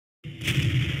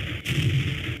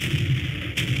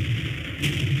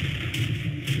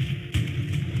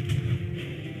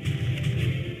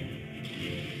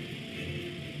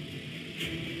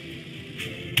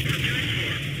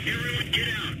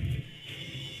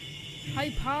Hi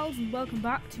pals, and welcome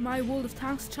back to my World of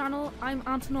Tanks channel. I'm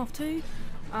Antonov2,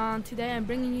 and today I'm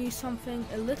bringing you something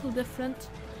a little different.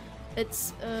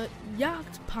 It's a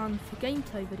Jagdpanther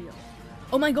gameplay video.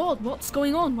 Oh my god, what's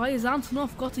going on? Why has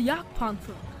Antonov got a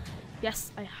Jagdpanther?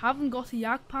 Yes, I haven't got a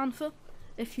Jagdpanther.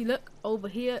 If you look over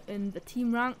here in the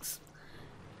team ranks,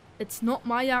 it's not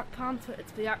my Jagdpanther,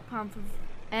 it's the Jagdpanther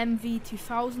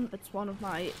MV2000. It's one of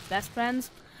my best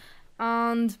friends,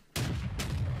 and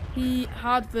he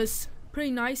had this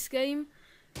pretty nice game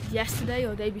yesterday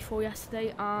or day before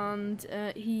yesterday, and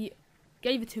he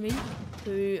gave it to me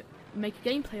to make a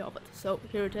gameplay of it. So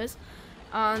here it is,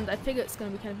 and I figure it's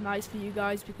going to be kind of nice for you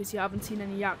guys because you haven't seen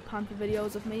any Jagdpanther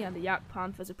videos of me, and the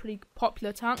Jagdpanther is a pretty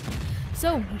popular tank.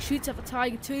 So he shoots at the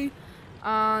Tiger 2,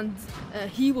 and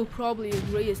he will probably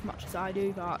agree as much as I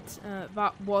do that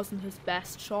that wasn't his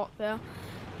best shot there.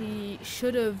 He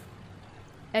should have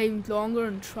aimed longer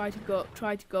and try to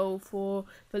go for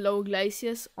the lower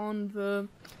glaciers on the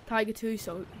Tiger 2.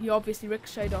 So he obviously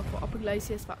ricocheted off the upper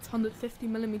glaciers. That's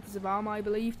 150mm of armor, I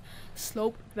believe.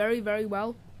 Sloped very, very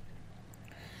well.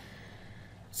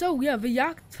 So yeah, the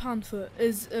Jagdpanther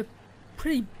is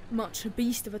pretty much a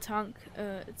beast of a tank.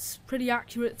 It's pretty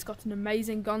accurate. It's got an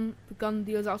amazing gun. The gun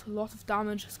deals out a lot of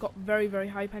damage. It's got very, very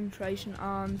high penetration,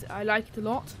 and I like it a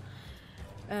lot.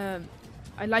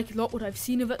 I like a lot what I've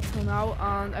seen of it till now,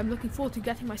 and I'm looking forward to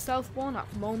getting myself one.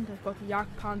 At the moment I've got the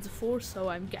Jagdpanther 4, so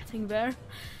I'm getting there.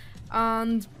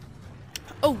 And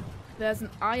oh, there's an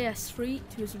IS-3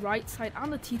 to his right side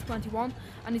and a T-21,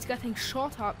 and he's getting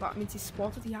shot at. That means he's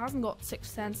spotted. He hasn't got 6th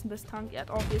sense in this tank yet,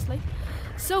 obviously,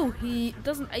 so he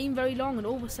doesn't aim very long, and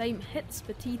over same hits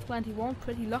the T-21.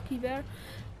 Pretty lucky there,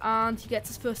 and he gets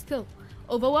his first kill.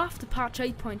 Although after patch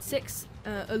 8.6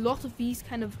 a lot of these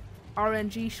kind of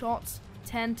RNG shots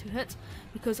tend to hit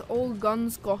because all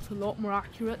guns got a lot more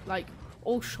accurate. Like,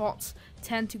 all shots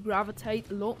tend to gravitate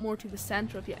a lot more to the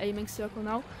center of your aiming circle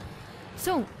now.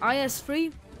 So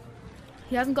IS-3,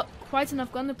 he hasn't got quite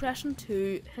enough gun depression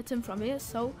to hit him from here,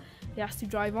 so he has to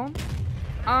drive on.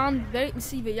 And there you can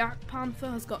see the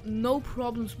Jagdpanther has got no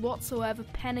problems whatsoever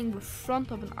penning the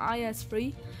front of an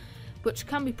IS-3, which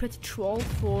can be pretty troll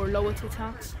for lower tier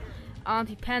tanks. And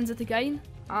he pens it again.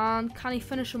 And can he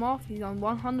finish him off? He's on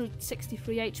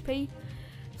 163 HP.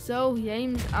 So he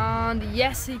aims, and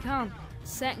yes, he can.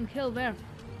 Second kill there.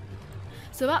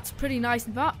 So that's pretty nice,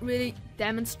 and that really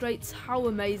demonstrates how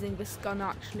amazing this gun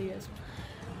actually is.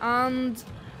 And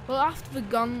well, after the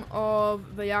gun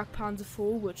of the Jagdpanther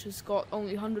 4, which has got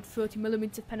only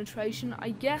 130mm of penetration, I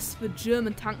guess the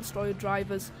German tank destroyer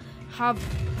drivers have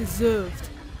deserved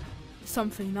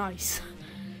something nice.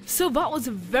 So that was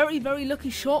a very, very lucky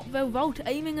shot there without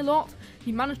aiming a lot.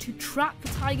 He managed to track the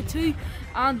Tiger 2,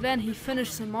 and then he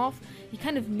finished him off. He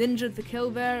kind of ninja'd the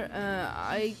kill there.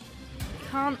 I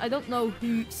don't know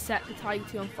who set the Tiger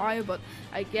 2 on fire, but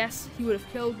I guess he would have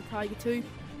killed the Tiger 2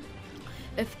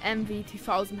 if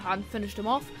MV2000 hadn't finished him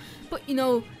off. But you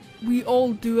know, we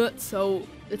all do it, so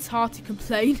it's hard to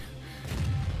complain.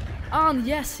 And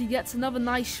yes, he gets another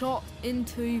nice shot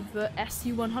into the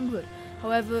SU-100.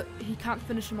 However, he can't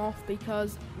finish him off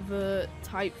because the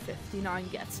Type 59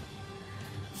 gets him.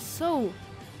 So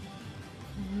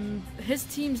his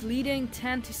team's leading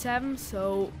 10-7,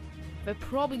 so they're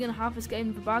probably going to have this game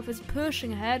in the bag. There's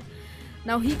Pershing ahead.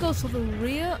 Now he goes for the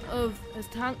rear of his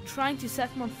tank, trying to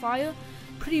set him on fire.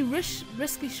 Pretty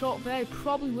risky shot there. I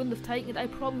probably wouldn't have taken it. I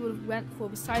probably would have went for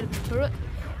the side of the turret,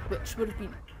 which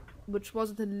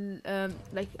was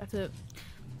like at a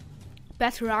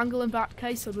better angle in that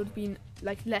case, so it would have been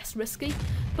like less risky.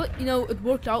 But you know, it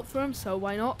worked out for him, so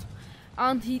why not?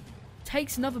 And he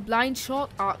takes another blind shot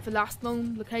at the last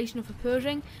known location of the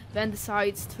Pershing, then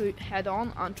decides to head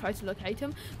on and try to locate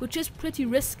him, which is pretty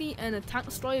risky in a tank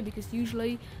destroyer because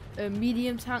usually a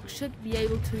medium tank should be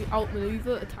able to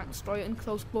outmaneuver a tank destroyer in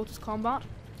close quarters combat.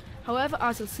 However,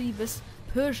 as you'll see, this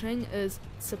Pershing is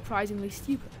surprisingly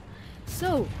stupid.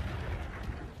 So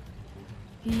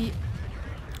he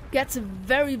gets a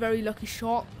very, very lucky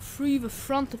shot through the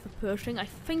front of the Pershing. I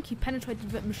think he penetrated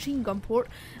the machine gun port,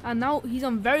 and now he's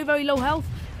on very, very low health,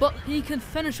 but he can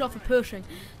finish off the Pershing.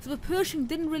 So the Pershing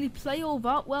didn't really play all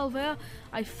that well there.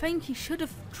 I think he should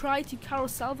have tried to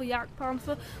carousel the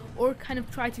Jagdpanther, or kind of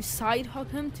try to side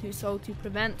hug him to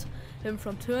prevent him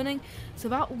from turning. So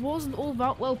that wasn't all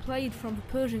that well played from the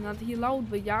Pershing, and he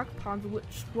allowed the Jagdpanther,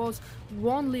 which was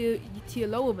one tier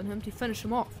lower than him, to finish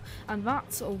him off. And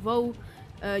that's although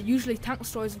usually tank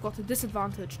destroyers have got a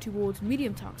disadvantage towards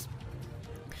medium tanks.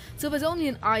 So there's only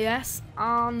an IS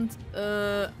and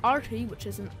RT, which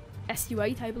is an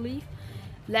SU-8 I believe,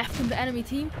 left in the enemy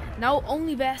team. Now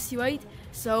only the SU-8,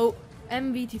 so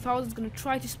MV2000 is going to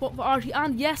try to spot the RT,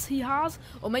 and yes, he has,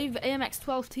 or maybe the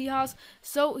AMX-12T has.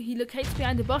 So he locates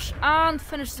behind the bush and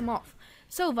finishes him off.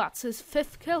 So that's his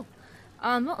 5th kill.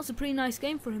 And that was a pretty nice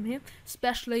game for him here,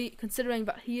 especially considering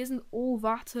that he isn't all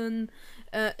that an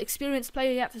experienced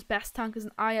player yet. His best tank is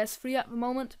an IS-3 at the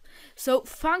moment. So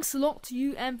thanks a lot to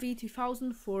you,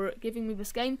 MV2000, for giving me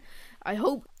this game. I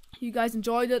hope you guys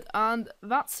enjoyed it, and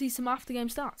let's see some after game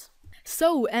stats.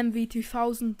 So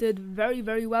MV2000 did very,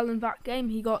 very well in that game.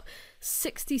 He got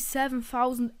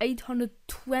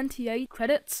 67,828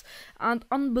 credits and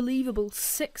unbelievable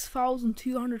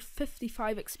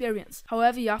 6,255 experience.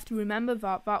 However, you have to remember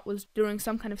that that was during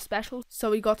some kind of special,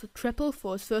 so he got a triple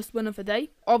for his first win of the day.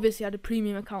 Obviously, he had a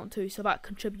premium account too, so that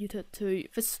contributed to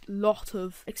this lot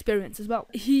of experience as well.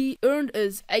 He earned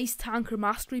his Ace Tanker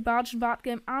Mastery badge in that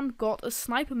game and got a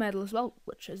sniper medal as well,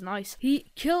 which is nice.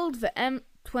 He killed the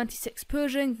M26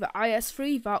 Pershing, the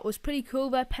IS-3, that was pretty cool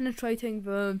there, penetrating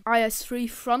the IS-3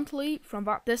 frontally from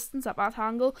that distance at that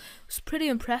angle was pretty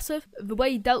impressive. The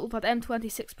way he dealt with that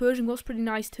M26 Pershing was pretty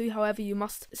nice too, however you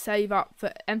must say that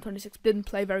the M26 didn't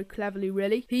play very cleverly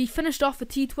really. He finished off the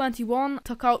T-21,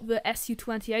 took out the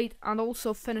Su-28 and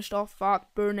also finished off that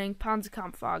burning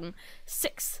Panzerkampfwagen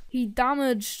 6. He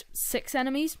damaged 6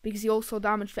 enemies because he also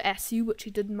damaged the Su, which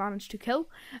he didn't manage to kill,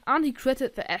 and he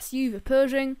critted the Su, the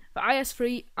Pershing, the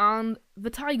IS-3 and the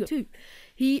Tiger too.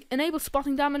 He enabled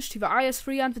spotting damage to the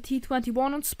IS-3 and the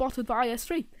T-21 and spotted the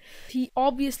IS-3. He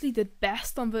obviously did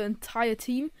best on the entire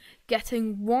team,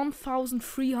 getting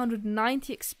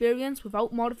 1,390 experience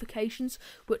without modifications,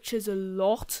 which is a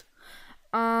lot.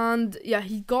 And yeah,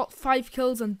 he got 5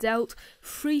 kills and dealt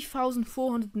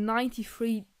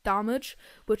 3,493 damage,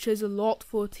 which is a lot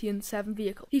for a TN7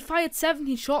 vehicle. He fired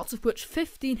 17 shots, of which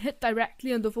 15 hit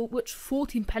directly and of which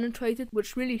 14 penetrated,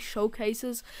 which really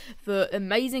showcases the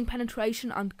amazing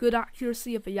penetration and good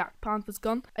accuracy of the Jagdpanther's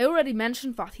gun. I already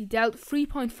mentioned that he dealt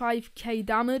 3.5k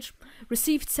damage,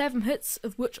 received 7 hits,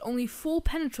 of which only 4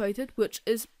 penetrated, which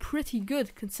is pretty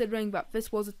good considering that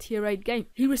this was a tier 8 game.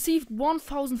 He received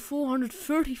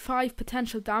 1,435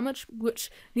 potential damage,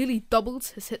 which nearly doubles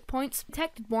his hit points,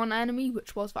 detected 1 enemy,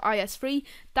 which was the IS-3,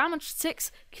 damaged 6,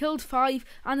 killed 5,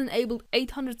 and enabled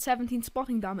 817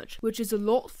 spotting damage, which is a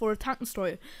lot for a tank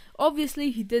destroyer.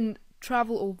 Obviously, he didn't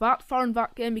travel all that far in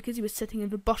that game because he was sitting in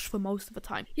the bush for most of the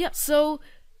time. Yeah, so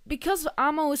because the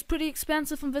ammo is pretty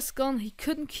expensive on this gun, he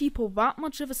couldn't keep all that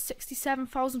much of his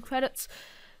 67,000 credits.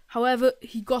 However,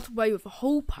 he got away with a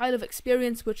whole pile of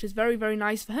experience, which is very, very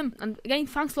nice for him. And again,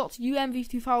 thanks a lot to you,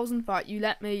 MV2000, that you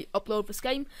let me upload this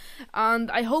game. And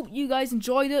I hope you guys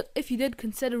enjoyed it. If you did,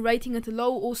 consider rating it a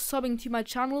low or subbing to my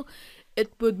channel.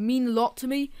 It would mean a lot to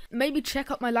me. Maybe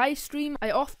check out my live stream.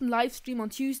 I often live stream on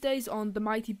Tuesdays on the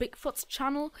Mighty Bigfoot's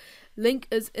channel. Link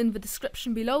is in the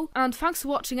description below. And thanks for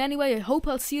watching anyway. I hope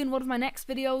I'll see you in one of my next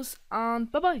videos.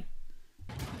 And bye-bye.